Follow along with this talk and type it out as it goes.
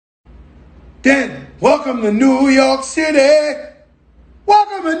Then, welcome to New York City.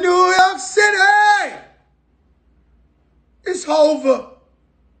 Welcome to New York City. It's over.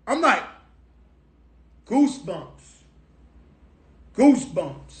 I'm like, goosebumps.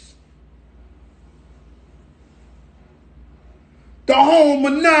 Goosebumps. The home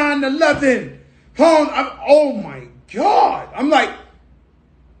of 9/11. Oh my God. I'm like,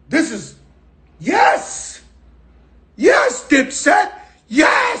 this is, yes. Yes, Dipset.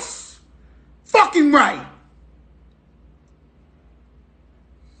 Yes. Fucking right.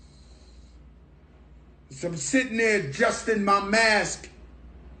 So I'm sitting there adjusting my mask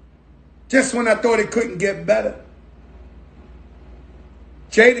just when I thought it couldn't get better.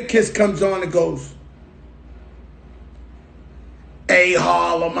 Jadakiss comes on and goes, "Hey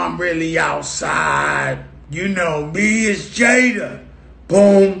Harlem, I'm really outside. You know me, it's Jada."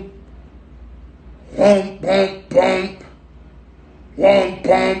 Boom. Boom, boom, boom. Boom,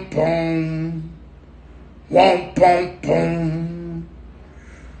 boom, boom. Boom, boom, boom.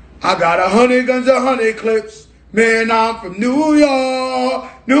 I got 100 guns, 100 clips. Man, I'm from New York.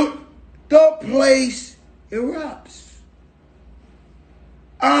 The place erupts.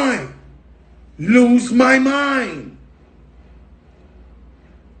 I lose my mind.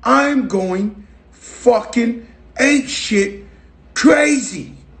 I'm going fucking apeshit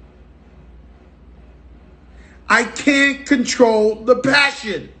crazy. I can't control the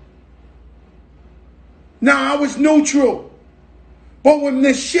passion. Now, I was neutral. But when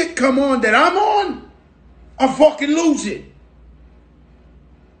this shit come on that I'm on, I fucking lose it.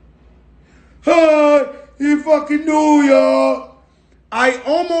 Hey, in fucking New York. I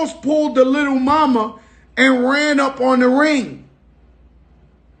almost pulled the little mama and ran up on the ring.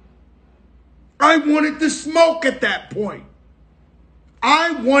 I wanted to smoke at that point.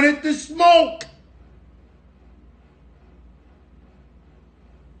 I wanted to smoke.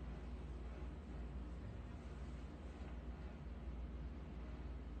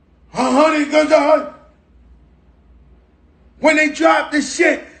 $100 When they dropped this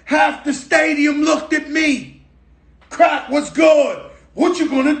shit, half the stadium looked at me. Crack was good. What you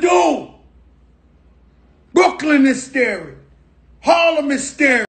gonna do? Brooklyn is staring. Harlem is staring.